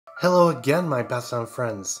Hello again, my Basset Hound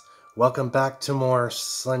Friends. Welcome back to more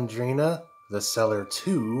Slendrina, the Cellar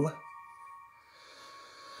 2.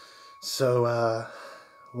 So,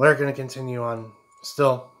 we're going to continue on,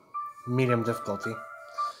 still, medium difficulty.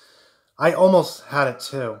 I almost had it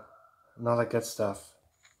too, and all that good stuff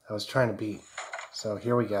I was trying to beat. So,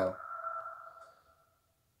 here we go.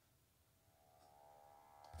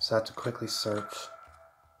 So I have to quickly search.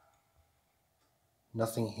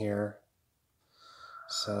 Nothing here.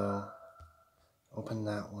 So, open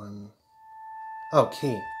that one. Oh,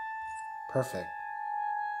 key. Perfect.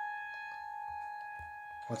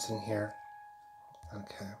 What's in here?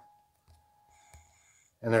 Okay.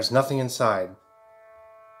 And there's nothing inside.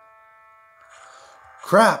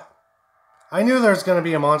 Crap! I knew there was going to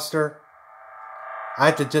be a monster. I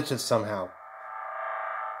had to ditch it somehow.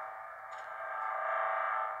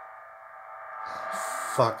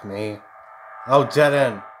 Fuck me. Oh, dead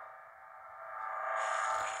end.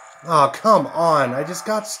 Oh, come on. I just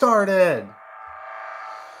got started.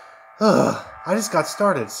 Ugh. I just got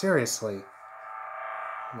started. Seriously.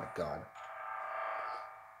 Oh my god.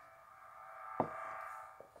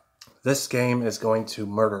 This game is going to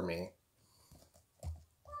murder me.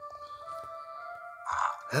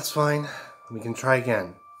 That's fine. We can try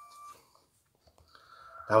again.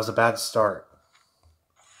 That was a bad start.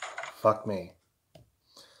 Fuck me.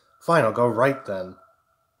 Fine, I'll go right then.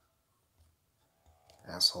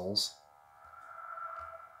 Assholes.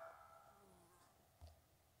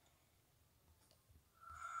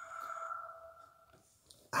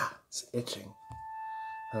 Ah, it's itching.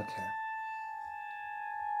 Okay.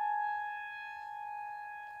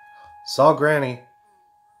 Saw Granny.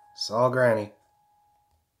 Saw Granny.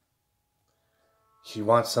 She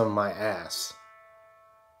wants some of my ass.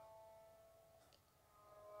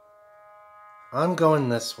 I'm going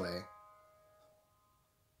this way.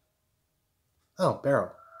 Oh,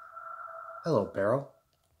 Barrel. Hello, Barrel.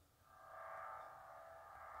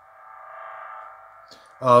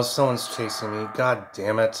 Oh, someone's chasing me. God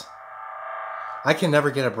damn it. I can never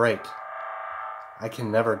get a break. I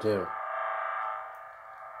can never do.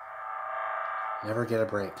 Never get a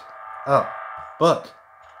break. Oh, book.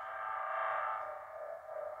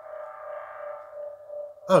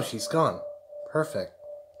 Oh, she's gone. Perfect.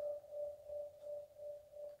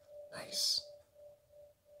 Nice.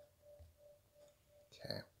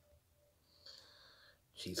 Okay.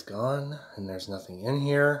 She's gone, and there's nothing in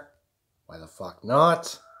here. Why the fuck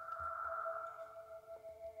not?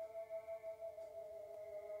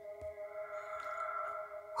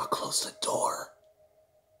 I'll close the door.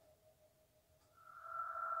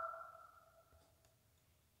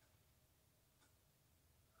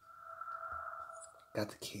 Got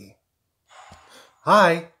the key.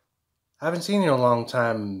 Hi. Haven't seen you in a long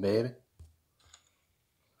time, babe.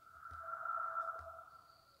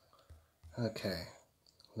 Okay.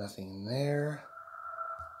 Nothing there.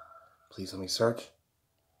 Please let me search.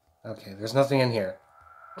 Okay, there's nothing in here.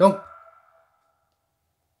 Don't...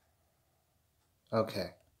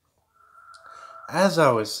 Okay. As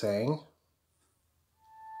I was saying...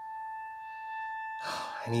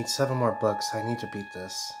 I need 7 more books. I need to beat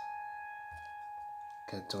this.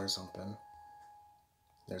 Okay, door's open.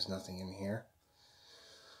 There's nothing in here.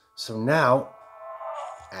 So now...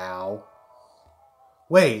 Ow.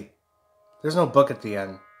 Wait! There's no book at the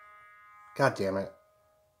end. God damn it.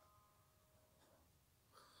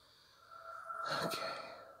 Okay.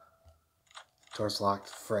 Door's locked.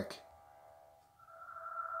 Frick.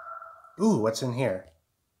 Ooh, what's in here?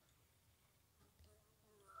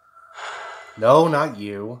 No, not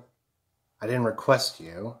you. I didn't request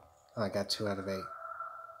you. Oh, I got 2 out of 8.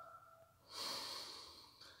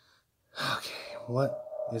 Okay, what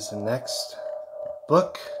is the next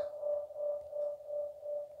book?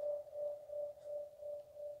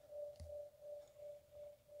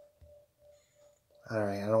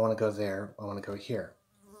 Alright, I don't want to go there. I want to go here.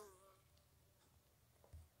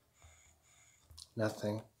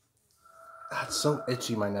 Nothing. Ah, it's so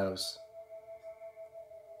itchy, my nose.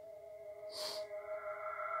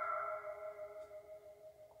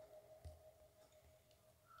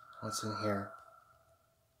 What's in here?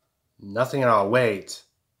 Nothing at all. Wait.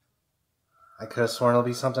 I could have sworn there'll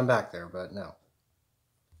be something back there, but no.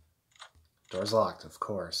 Door's locked, of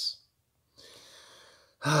course.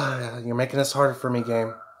 You're making this harder for me,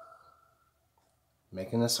 game.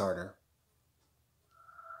 Making this harder.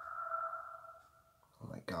 Oh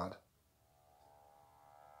my god.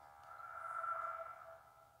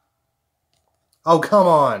 Oh, come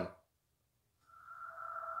on!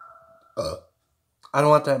 I don't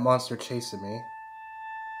want that monster chasing me.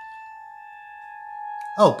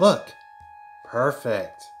 Oh, book!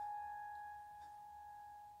 Perfect.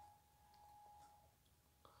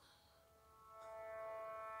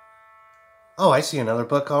 Oh, I see another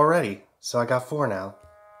book already. So I got 4 now.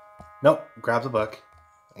 Nope, grab the book.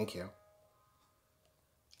 Thank you.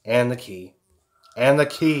 And the key. And the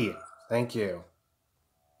key! Thank you.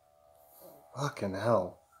 Fucking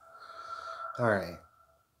hell. Alright.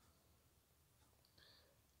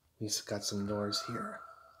 We got some doors here.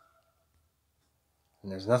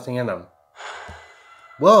 And there's nothing in them.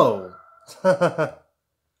 Whoa! You're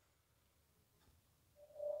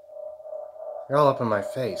all up in my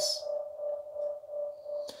face.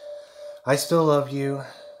 I still love you,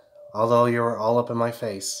 although you're all up in my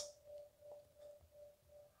face.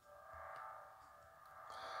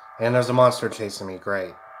 And there's a monster chasing me.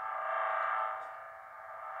 Great.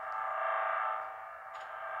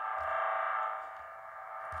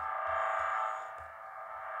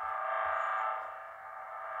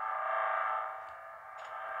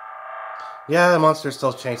 Yeah, the monster's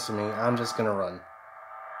still chasing me. I'm just gonna run.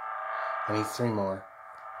 I need 3 more.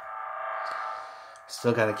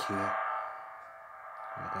 Still got a key. I'm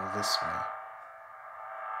gonna go this way.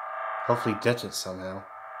 Hopefully ditch it somehow.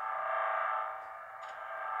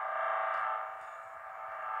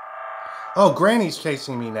 Oh, Granny's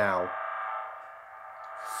chasing me now.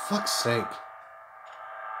 Fuck's sake.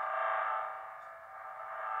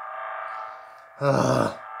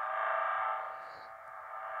 Ugh.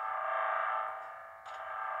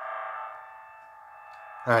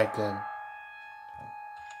 Alright, good.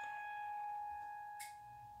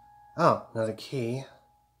 Oh, another key.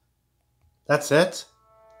 That's it?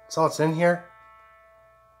 That's all that's in here?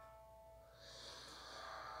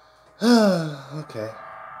 Okay.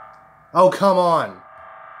 Oh, come on!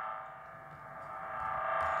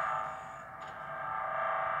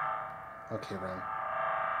 Okay, run.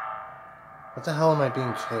 What the hell am I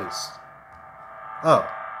being chased? Oh.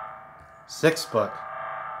 6th book.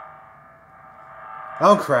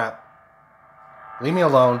 Oh, crap. Leave me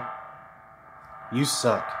alone. You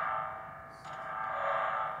suck.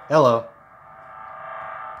 Hello.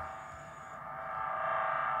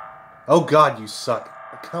 Oh, God, you suck.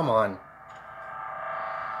 Come on.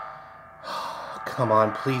 Come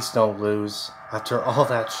on, please don't lose. After all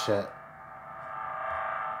that shit.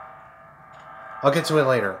 I'll get to it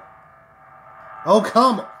later. Oh,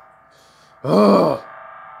 come! Ugh!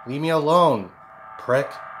 Leave me alone,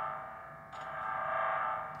 prick.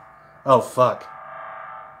 Oh, fuck.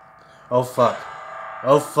 Oh, fuck.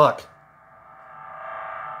 Oh, fuck.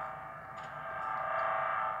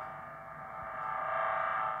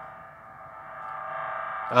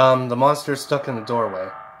 The monster's stuck in the doorway.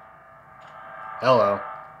 Hello.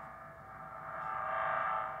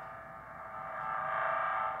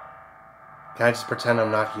 Can I just pretend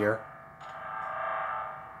I'm not here?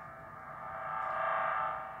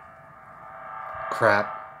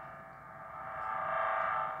 Crap.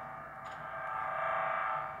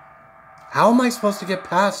 How am I supposed to get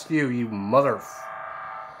past you, you mother...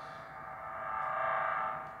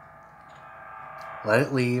 Let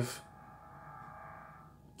it leave.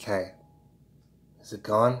 Okay. Is it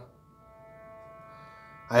gone?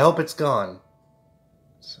 I hope it's gone.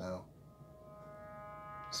 So...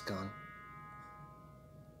 It's gone.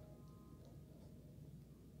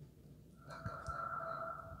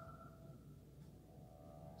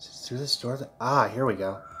 Is it through this door? Ah, here we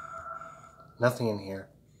go. Nothing in here.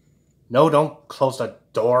 No, don't close the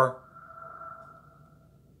door.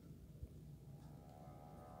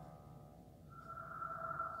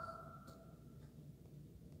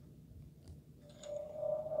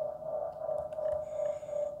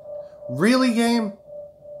 Really, game?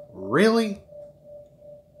 Really?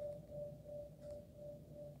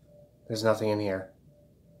 There's nothing in here.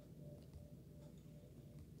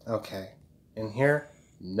 Okay. In here?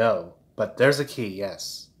 No. But there's a key,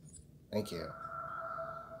 yes. Thank you.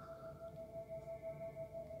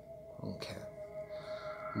 Okay.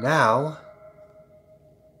 Now,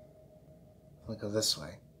 I'll go this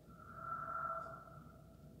way.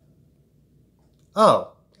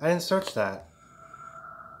 Oh, I didn't search that.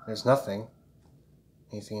 There's nothing.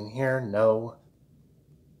 Anything in here? No.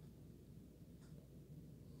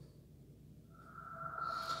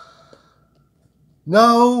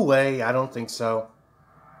 No way, I don't think so.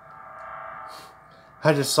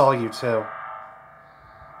 I just saw you too.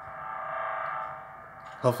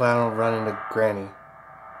 Hopefully I don't run into Granny.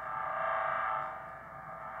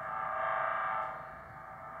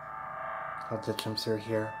 I'll ditch him through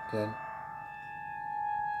here. Good.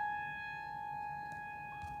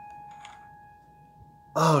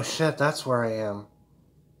 Oh shit, that's where I am.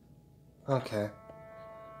 Okay.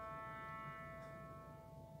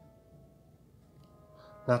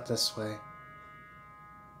 Not this way.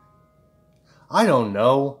 I don't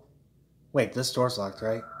know. Wait, this door's locked,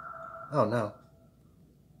 right? Oh, no.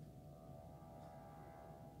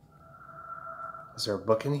 Is there a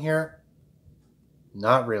book in here?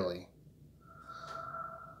 Not really.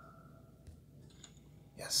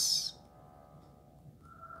 Yes.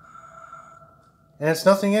 And it's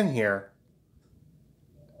nothing in here.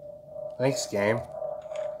 Thanks, game.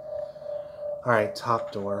 Alright,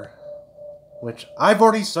 top door. Which I've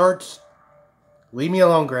already searched. Leave me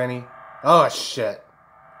alone, Granny. Oh, shit.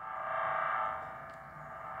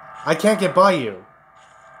 I can't get by you.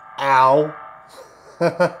 Ow.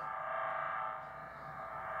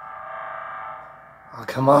 Oh,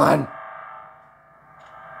 come on.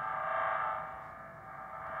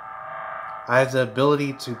 I have the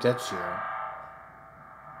ability to ditch you.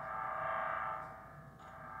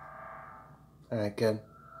 Alright, good.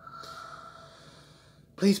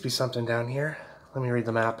 Please be something down here. Let me read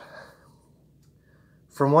the map.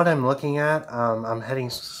 From what I'm looking at, I'm heading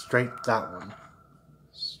straight that one.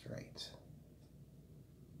 Straight.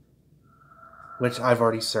 Which I've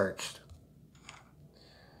already searched.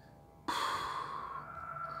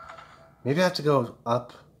 Maybe I have to go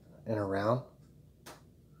up and around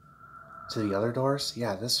to the other doors?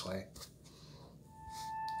 Yeah, this way.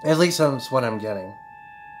 At least that's what I'm getting.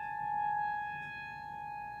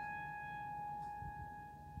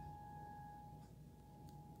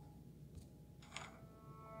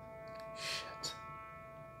 Shit.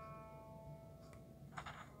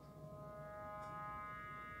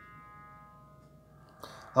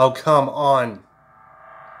 Oh, come on.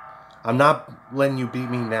 I'm not letting you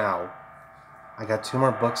beat me now. I got 2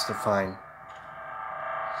 more books to find.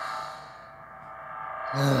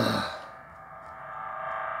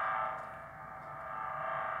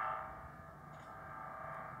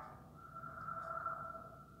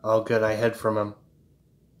 Oh, good. I hid from him.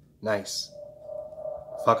 Nice.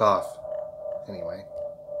 Fuck off. Anyway.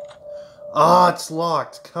 Oh, it's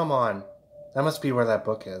locked. Come on. That must be where that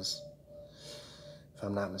book is. If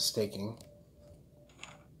I'm not mistaken.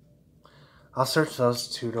 I'll search those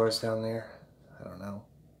 2 doors down there. I don't know.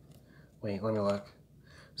 Wait, let me look.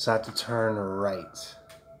 So I have to turn right.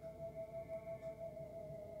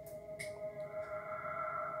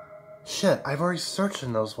 Shit, I've already searched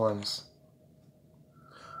in those ones.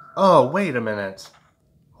 Oh, wait a minute.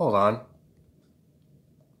 Hold on.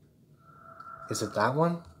 Is it that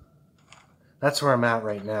one? That's where I'm at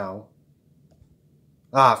right now.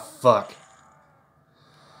 Ah, fuck.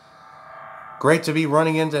 Great to be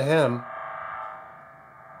running into him.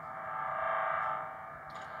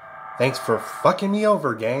 Thanks for fucking me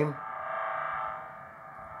over, game.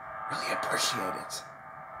 Really appreciate it.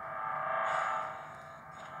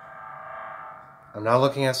 I'm not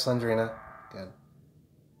looking at Slendrina. Good.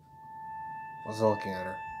 Wasn't looking at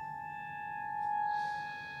her.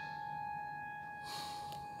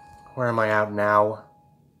 Where am I at now?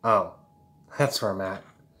 Oh, that's where I'm at.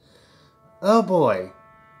 Oh boy.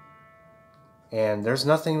 And there's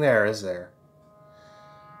nothing there, is there?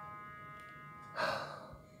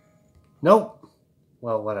 Nope.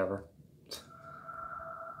 Well, whatever.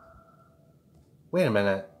 Wait a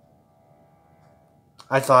minute.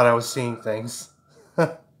 I thought I was seeing things.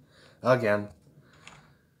 Again.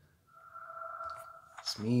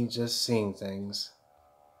 It's me just seeing things.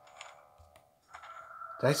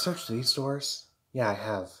 Did I search these doors? Yeah, I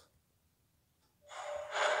have.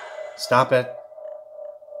 Stop it.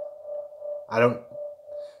 I don't...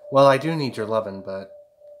 Well, I do need your lovin', but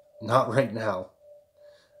not right now.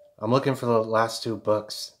 I'm looking for the last 2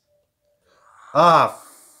 books. Ah,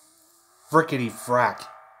 frickety frack.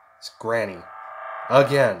 It's Granny.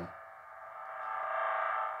 Again.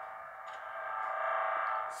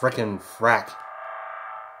 Frickin' frack.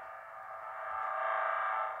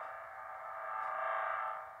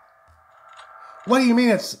 What do you mean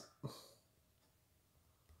it's...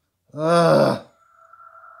 No,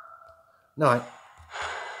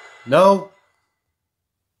 No!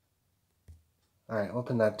 Alright,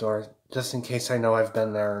 open that door, just in case I know I've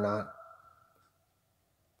been there or not.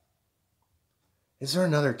 Is there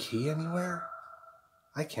another key anywhere?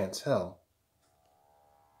 I can't tell.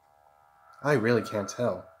 I really can't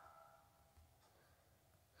tell.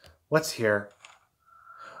 What's here?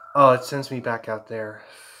 Oh, it sends me back out there.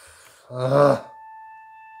 Ugh.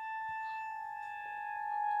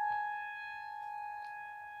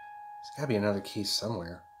 There's gotta be another key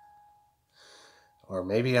somewhere. Or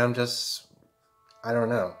maybe I'm just... I don't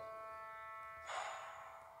know.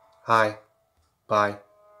 Hi. Bye.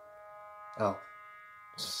 Oh.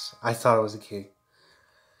 I thought it was a key.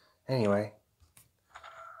 Anyway.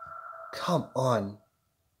 Come on.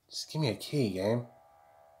 Just give me a key, game.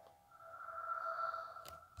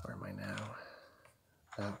 Where am I now?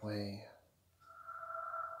 That way.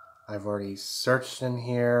 I've already searched in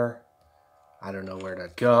here. I don't know where to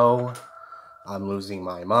go. I'm losing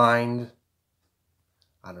my mind.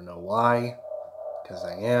 I don't know why, because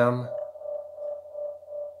I am.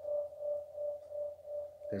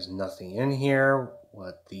 There's nothing in here.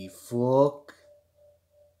 What the fuck?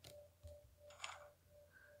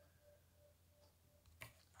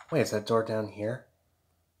 Wait, is that door down here?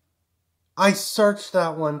 I searched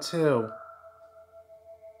that one too.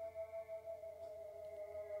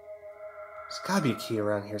 There's gotta be a key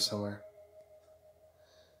around here somewhere.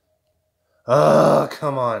 Oh,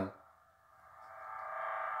 come on.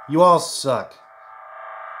 You all suck.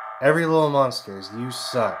 Every little monsters, you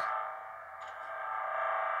suck.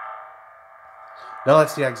 No,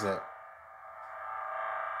 that's the exit.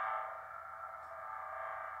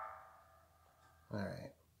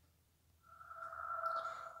 Alright.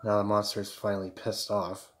 Now the monster's finally pissed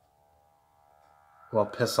off. Well,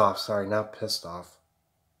 pissed off, sorry, not pissed off.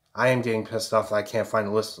 I am getting pissed off that I can't find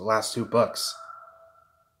the list of the last 2 books.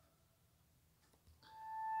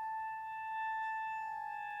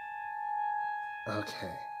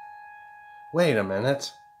 Okay. Wait a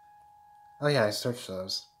minute. Oh yeah, I searched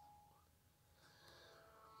those.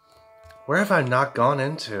 Where have I not gone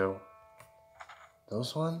into?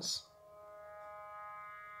 Those ones?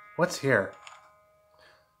 What's here?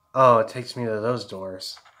 Oh, it takes me to those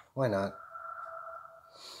doors. Why not?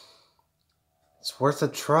 It's worth a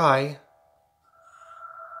try.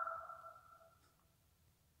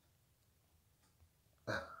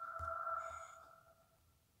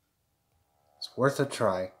 It's worth a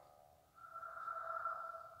try.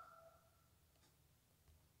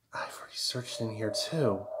 I've already searched in here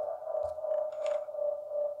too.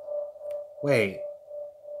 Wait.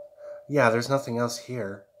 Yeah, there's nothing else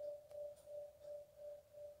here.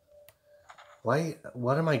 Why?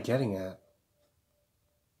 What am I getting at?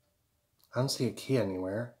 I don't see a key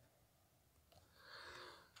anywhere.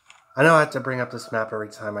 I know I have to bring up this map every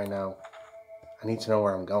time I know. I need to know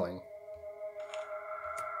where I'm going.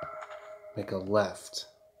 Make a left.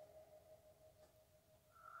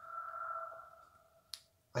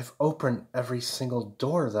 I've opened every single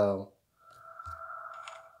door, though.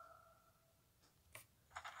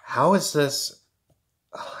 How is this?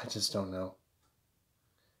 Oh, I just don't know.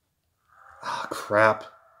 Ah, oh, crap.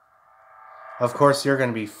 Of course you're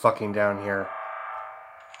gonna be fucking down here.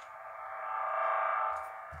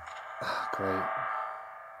 Ah, oh, great.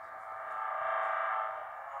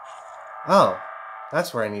 Oh,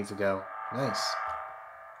 that's where I need to go. Nice.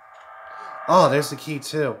 Oh, there's the key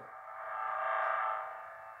too.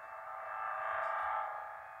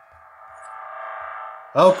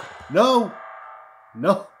 Oh, no!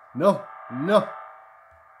 No, no, no.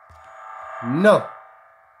 No.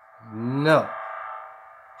 No.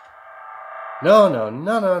 No, no,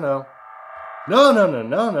 no, no, no. No, no, no,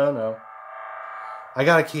 no, no, no. I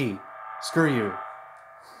got a key. Screw you.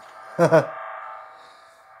 I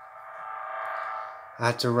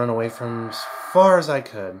had to run away from as far as I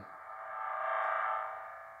could.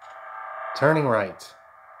 Turning right.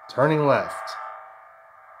 Turning left.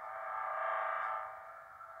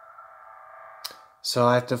 So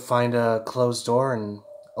I have to find a closed door and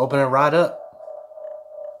open it right up.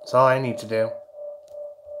 That's all I need to do.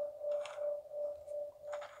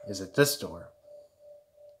 Is it this door?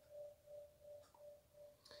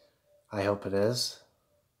 I hope it is.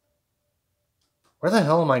 Where the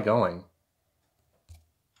hell am I going?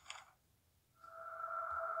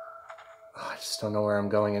 Oh, I just don't know where I'm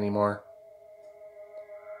going anymore.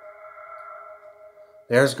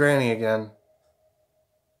 There's Granny again.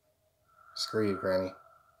 Screw you, Granny.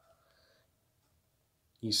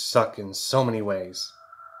 You suck in so many ways.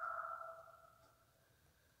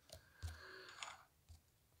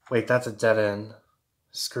 Wait, that's a dead end.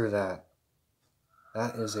 Screw that.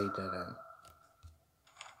 That is a dead end.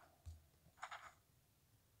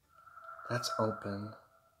 That's open.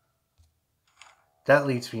 That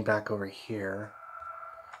leads me back over here.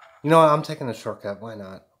 You know what? I'm taking the shortcut. Why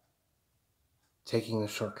not? Taking the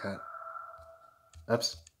shortcut.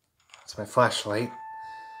 Oops. It's my flashlight.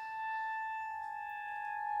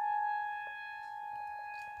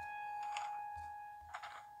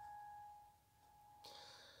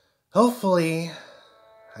 Hopefully,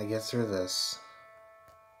 I get through this.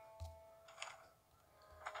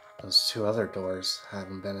 Those 2 other doors I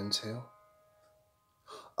haven't been into.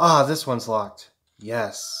 Ah, this one's locked.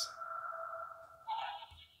 Yes.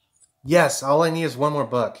 Yes, all I need is 1 more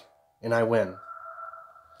book, and I win.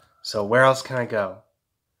 So where else can I go?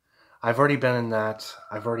 I've already been in that.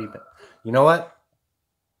 I've already been... You know what?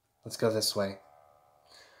 Let's go this way.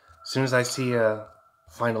 As soon as I see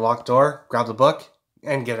find a locked door, grab the book,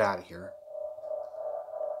 and get out of here.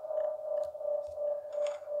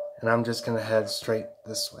 And I'm just going to head straight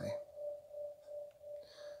this way.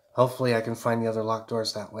 Hopefully I can find the other locked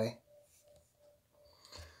doors that way.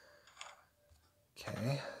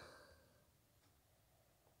 Okay.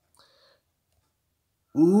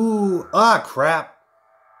 Ooh, ah, crap.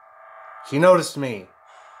 She noticed me.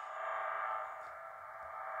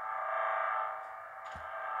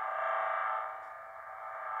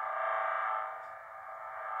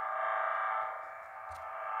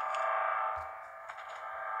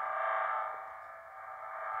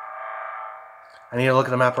 I need to look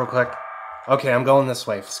at the map real quick. Okay, I'm going this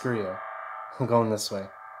way. Screw you. I'm going this way.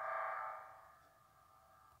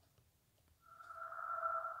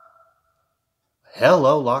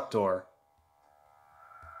 Hello, locked door.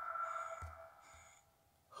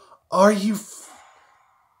 Are you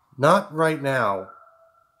not right now,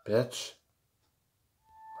 bitch.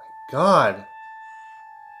 My God.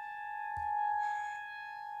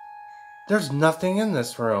 There's nothing in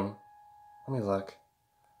this room. Let me look.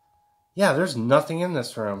 Yeah, there's nothing in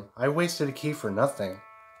this room. I wasted a key for nothing.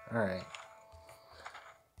 Alright.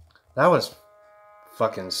 That was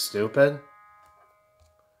fucking stupid.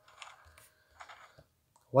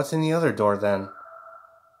 What's in the other door then?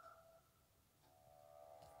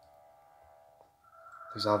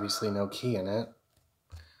 There's obviously no key in it.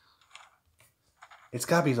 It's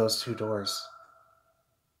gotta be those two doors.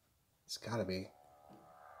 It's gotta be.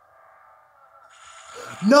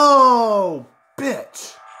 No!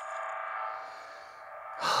 Bitch!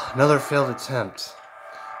 Another failed attempt.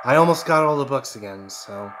 I almost got all the books again,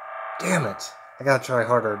 so... Damn it! I gotta try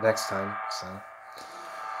harder next time, so...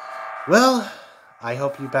 Well, I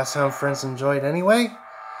hope you Basset Hound Friends enjoyed anyway.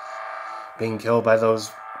 Being killed by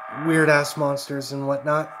those weird-ass monsters and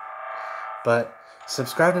whatnot. But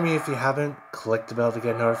subscribe to me if you haven't. Click the bell to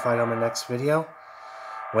get notified on my next video.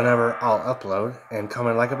 Whenever I'll upload. And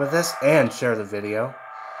comment, like about this, and share the video.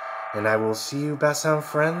 And I will see you Basset Hound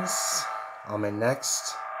Friends on my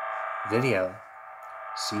next video.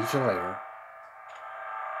 See you later.